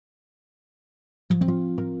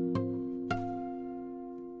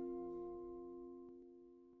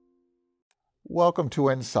Welcome to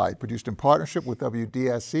Insight, produced in partnership with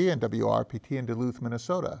WDSE and WRPT in Duluth,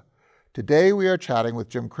 Minnesota. Today we are chatting with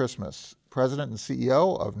Jim Christmas, President and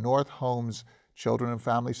CEO of North Homes Children and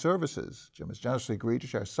Family Services. Jim has generously agreed to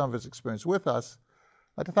share some of his experience with us.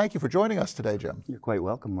 I'd like to thank you for joining us today, Jim. You're quite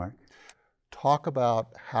welcome, Mark. Talk about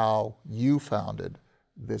how you founded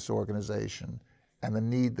this organization and the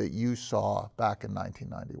need that you saw back in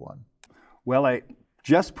 1991. Well,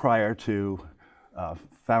 just prior to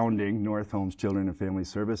founding North Homes Children and Family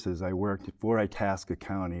Services, I worked for Itasca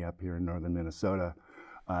County up here in northern Minnesota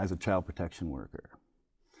as a child protection worker.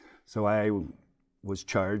 So I was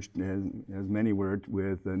charged, as many were,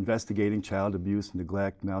 with investigating child abuse,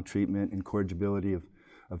 neglect, maltreatment, incorrigibility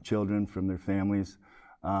of children from their families.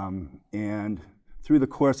 And through the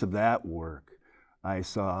course of that work, I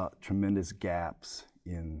saw tremendous gaps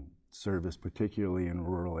in service, particularly in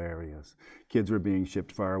rural areas. Kids were being shipped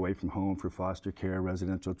far away from home for foster care,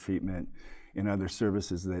 residential treatment, and other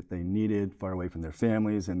services that they needed, far away from their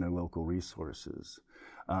families and their local resources.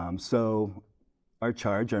 So our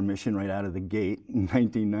mission right out of the gate in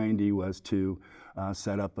 1990 was to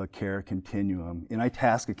set up a care continuum in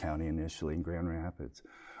Itasca County initially, in Grand Rapids,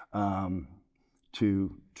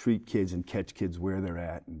 to treat kids and catch kids where they're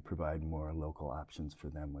at and provide more local options for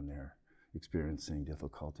them when they're experiencing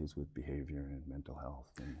difficulties with behavior and mental health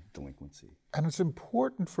and delinquency. And it's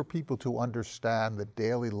important for people to understand the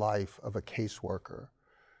daily life of a caseworker.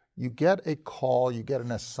 You get a call, you get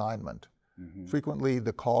an assignment. Mm-hmm. Frequently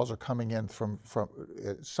the calls are coming in from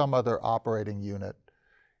some other operating unit,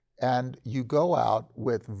 and you go out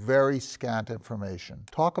with very scant information.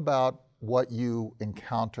 Talk about what you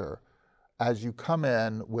encounter as you come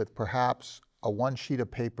in with perhaps a one sheet of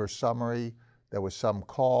paper summary. There was some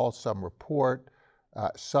call, some report,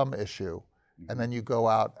 some issue, and then you go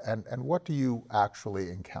out, and what do you actually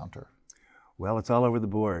encounter? Well, it's all over the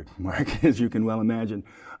board, Mark, as you can well imagine.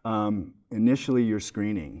 Initially, you're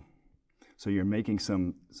screening. So you're making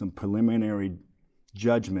some preliminary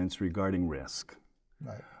judgments regarding risk.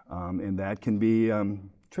 Right. And that can be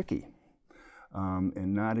tricky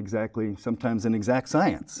and not exactly, sometimes an exact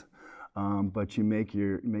science. But you make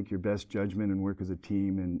your best judgment and work as a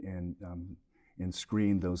team and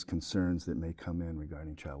screen those concerns that may come in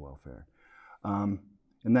regarding child welfare. And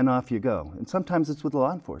then off you go. And sometimes it's with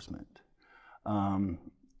law enforcement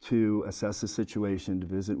to assess the situation, to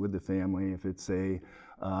visit with the family if it's a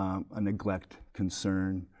neglect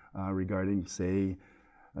concern regarding, say,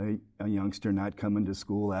 a youngster not coming to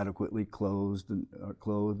school adequately clothed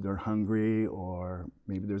or hungry, or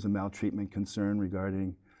maybe there's a maltreatment concern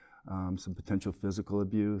regarding some potential physical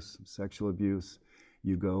abuse, sexual abuse.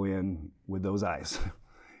 You go in with those eyes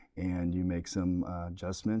and you make some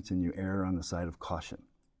adjustments, and you err on the side of caution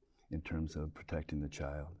in terms of protecting the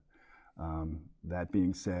child. That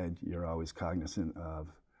being said, you're always cognizant of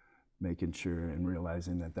making sure and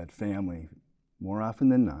realizing that that family, more often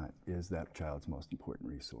than not, is that child's most important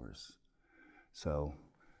resource. So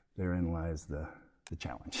therein lies the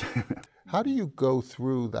challenge. How do you go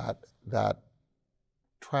through that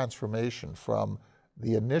transformation from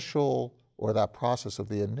the initial, or that process of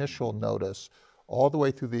the initial notice, all the way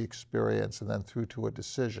through the experience and then through to a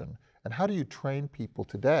decision? And how do you train people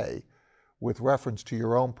today with reference to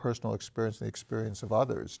your own personal experience and the experience of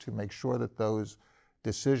others to make sure that those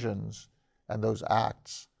decisions and those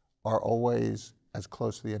acts are always as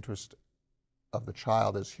close to the interest of the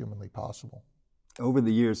child as humanly possible? Over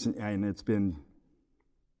the years, and it's been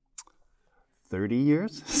 30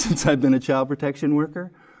 years since I've been a child protection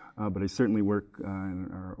worker, but I certainly work,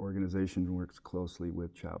 and our organization works closely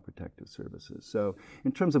with Child Protective Services. So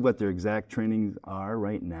in terms of what their exact trainings are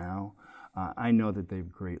right now, I know that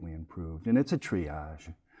they've greatly improved. And it's a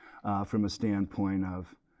triage from a standpoint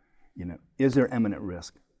of, is there imminent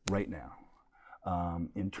risk right now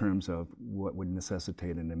in terms of what would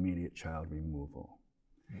necessitate an immediate child removal?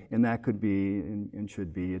 And that could be and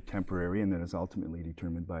should be a temporary, and that is ultimately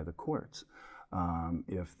determined by the courts.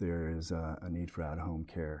 If there is a need for out-of-home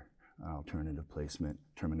care, alternative placement,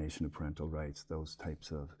 termination of parental rights, those types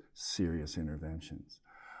of serious interventions.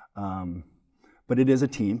 But it is a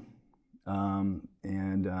team, and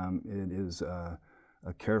it is a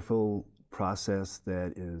careful process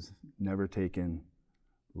that is never taken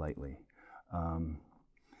lightly. And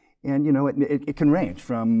it can range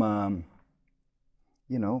from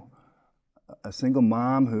a single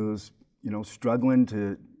mom who's struggling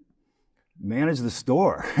to manage the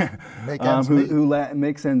store, who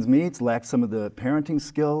makes ends meet, lacks some of the parenting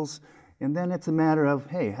skills, and then it's a matter of,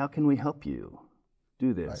 hey, how can we help you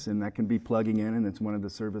do this. Right. And that can be plugging in, and it's one of the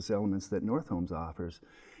service elements that North Homes offers,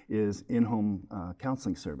 is in-home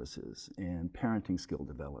counseling services and parenting skill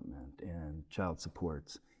development and child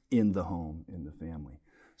supports in the home, in the family.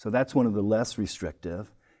 So that's one of the less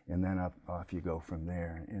restrictive, and then off you go from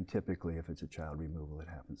there. And typically, if it's a child removal, it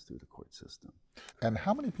happens through the court system. And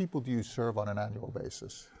how many people do you serve on an annual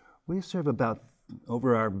basis? We serve about,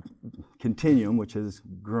 over our continuum, which has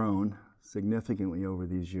grown significantly over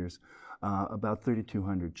these years, about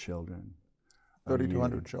 3,200 children.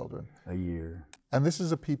 3,200 children. A year. And this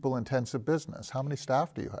is a people-intensive business. How many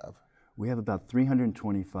staff do you have? We have about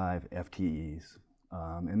 325 FTEs,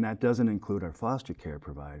 and that doesn't include our foster care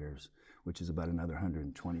providers, which is about another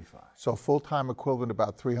 125. So full-time equivalent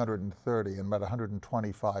about 330 and about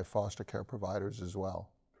 125 foster care providers as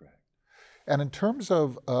well. Correct. And in terms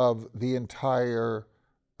of the entire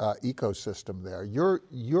ecosystem there,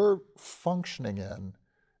 you're functioning in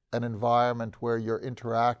an environment where you're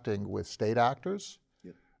interacting with state actors,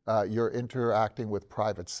 yep. You're interacting with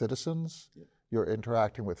private citizens, yep. You're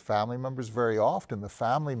interacting with family members. Very often the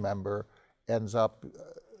family member ends up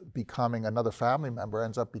becoming, another family member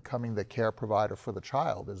ends up becoming the care provider for the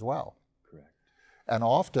child as well. Correct. And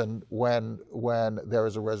often when there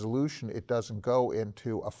is a resolution, it doesn't go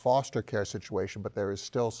into a foster care situation, but there is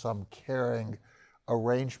still some caring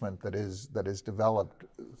arrangement that is developed,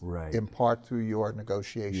 right. in part through your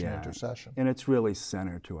negotiation intercession. And it's really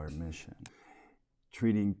centered to our mission.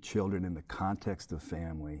 Treating children in the context of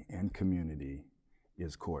family and community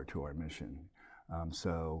is core to our mission.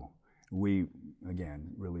 So we, again,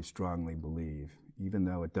 really strongly believe, even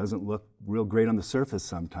though it doesn't look real great on the surface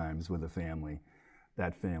sometimes with a family,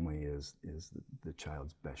 that family is the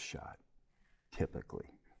child's best shot,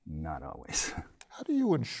 typically, not always. How do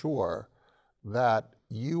you ensure that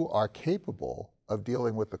you are capable of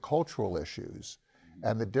dealing with the cultural issues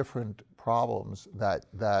and the different problems that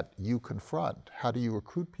you confront? How do you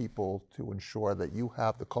recruit people to ensure that you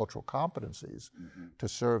have the cultural competencies to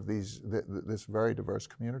serve this very diverse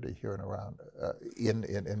community here and around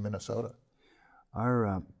in Minnesota?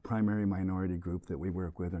 Our primary minority group that we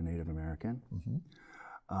work with are Native American.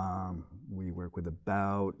 We work with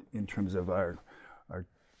about, in terms of our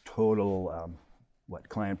total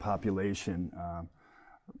client population,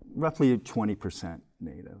 roughly 20%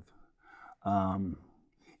 Native.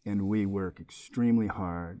 And we work extremely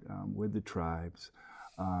hard with the tribes,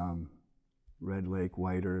 Red Lake,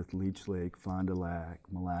 White Earth, Leech Lake, Fond du Lac,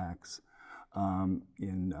 Mille Lacs,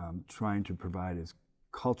 in trying to provide as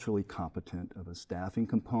culturally competent of a staffing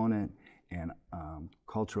component and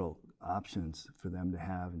cultural options for them to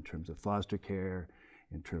have in terms of foster care,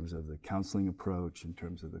 in terms of the counseling approach, in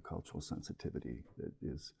terms of the cultural sensitivity that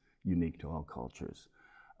is unique to all cultures.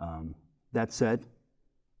 That said,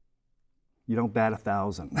 you don't bat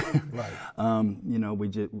 1,000. Right. You know,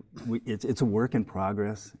 it's a work in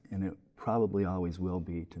progress, and it probably always will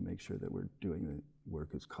be, to make sure that we're doing the work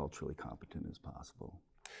as culturally competent as possible.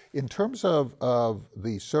 In terms of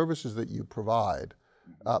the services that you provide,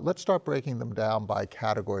 let's start breaking them down by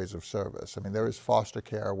categories of service. I mean, there is foster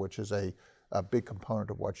care, which is a big component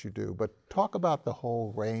of what you do, but talk about the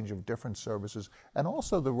whole range of different services and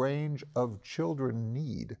also the range of children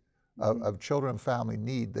need, of children and family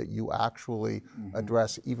need that you actually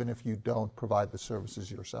address, even if you don't provide the services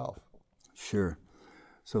yourself. Sure.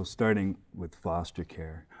 So starting with foster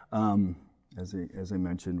care, as I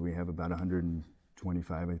mentioned, we have about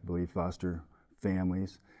 125, I believe, foster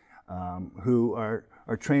families who are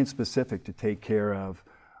trained specific to take care of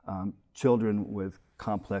children with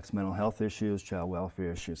complex mental health issues, child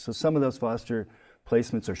welfare issues. So some of those foster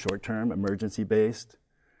placements are short-term, emergency-based.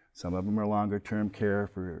 Some of them are longer-term care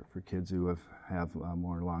for kids who have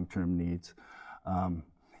more long-term needs. And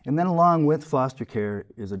then along with foster care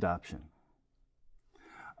is adoption.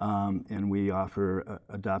 And we offer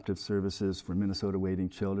adoptive services for Minnesota Waiting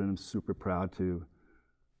Children. I'm super proud to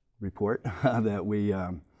report that we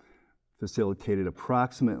facilitated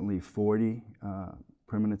approximately 40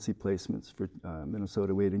 permanency placements for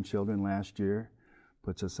Minnesota Waiting Children last year.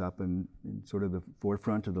 Puts us up in sort of the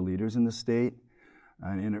forefront of the leaders in the state.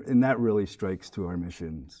 And that really strikes to our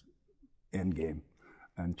mission's end game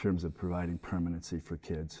in terms of providing permanency for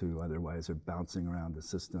kids who otherwise are bouncing around the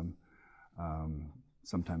system,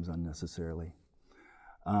 sometimes unnecessarily.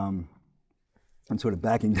 And sort of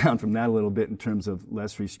backing down from that a little bit in terms of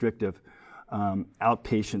less restrictive,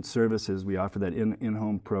 outpatient services. We offer that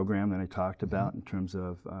in-home program that I talked about in terms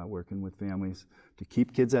of working with families to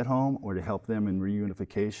keep kids at home or to help them in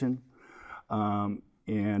reunification.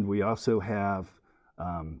 And we also have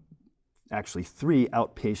actually 3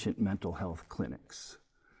 outpatient mental health clinics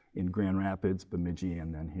in Grand Rapids, Bemidji,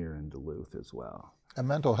 and then here in Duluth as well. And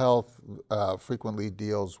mental health frequently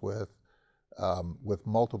deals with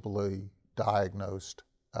multiply diagnosed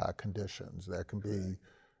conditions. There can be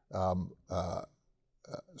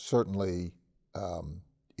certainly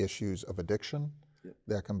issues of addiction. Yep.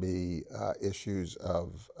 There can be issues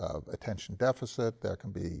of attention deficit. There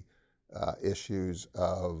can be issues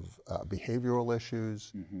of behavioral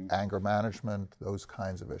issues, anger management, those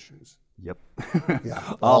kinds of issues. Yep.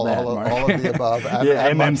 Yeah. all of the above, and, yeah,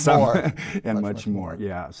 and then much some, more. and much more.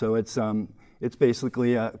 Yeah. So it's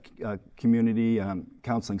basically a community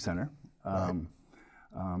counseling center. Right.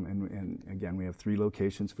 And again, we have 3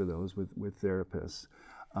 locations for those with therapists.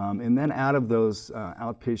 And then out of those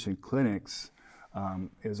outpatient clinics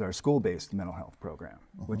is our school-based mental health program,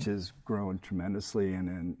 which has grown tremendously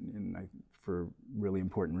and for really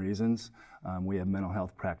important reasons. We have mental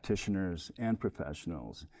health practitioners and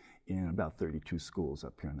professionals in about 32 schools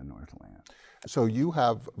up here in the Northland. So you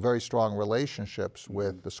have very strong relationships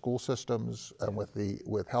with the school systems and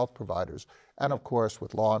with health providers, and of course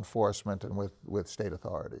with law enforcement and with state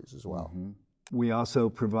authorities as well. We also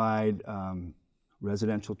provide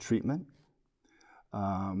residential treatment,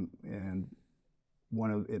 and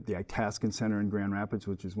the Itascan Center in Grand Rapids,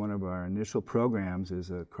 which is one of our initial programs, is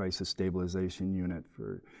a crisis stabilization unit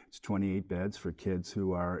it's 28 beds for kids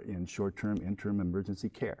who are in short-term, interim emergency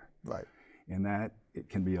care. Right. And that it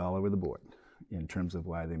can be all over the board in terms of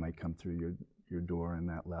why they might come through your door in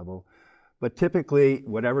that level. But typically,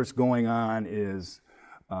 whatever's going on is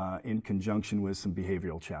in conjunction with some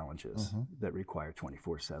behavioral challenges that require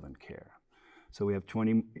 24/7 care. So we have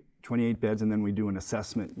 28 beds, and then we do an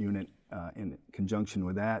assessment unit in conjunction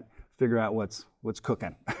with that, figure out what's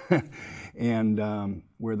cooking and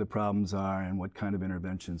where the problems are and what kind of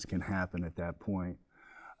interventions can happen at that point.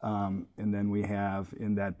 And then we have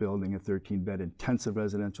in that building a 13-bed intensive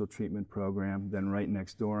residential treatment program. Then right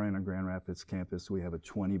next door on our Grand Rapids campus, we have a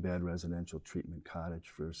 20-bed residential treatment cottage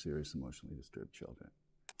for serious emotionally disturbed children.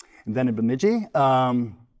 And then in Bemidji,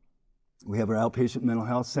 we have our outpatient mental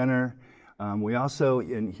health center. We also,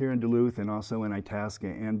 here in Duluth and also in Itasca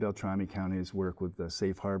and Beltrami counties, work with the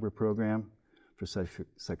Safe Harbor program for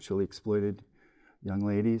sexually exploited young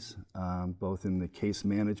ladies, both in the case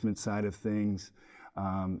management side of things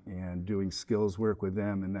and doing skills work with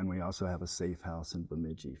them. And then we also have a safe house in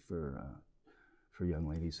Bemidji for young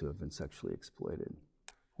ladies who have been sexually exploited.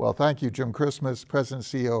 Well, thank you, Jim Christmas,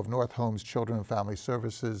 President and CEO of North Home's Children and Family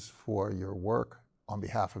Services, for your work on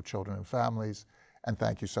behalf of children and families. And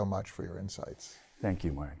thank you so much for your insights. Thank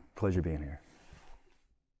you, Mark. Pleasure being here.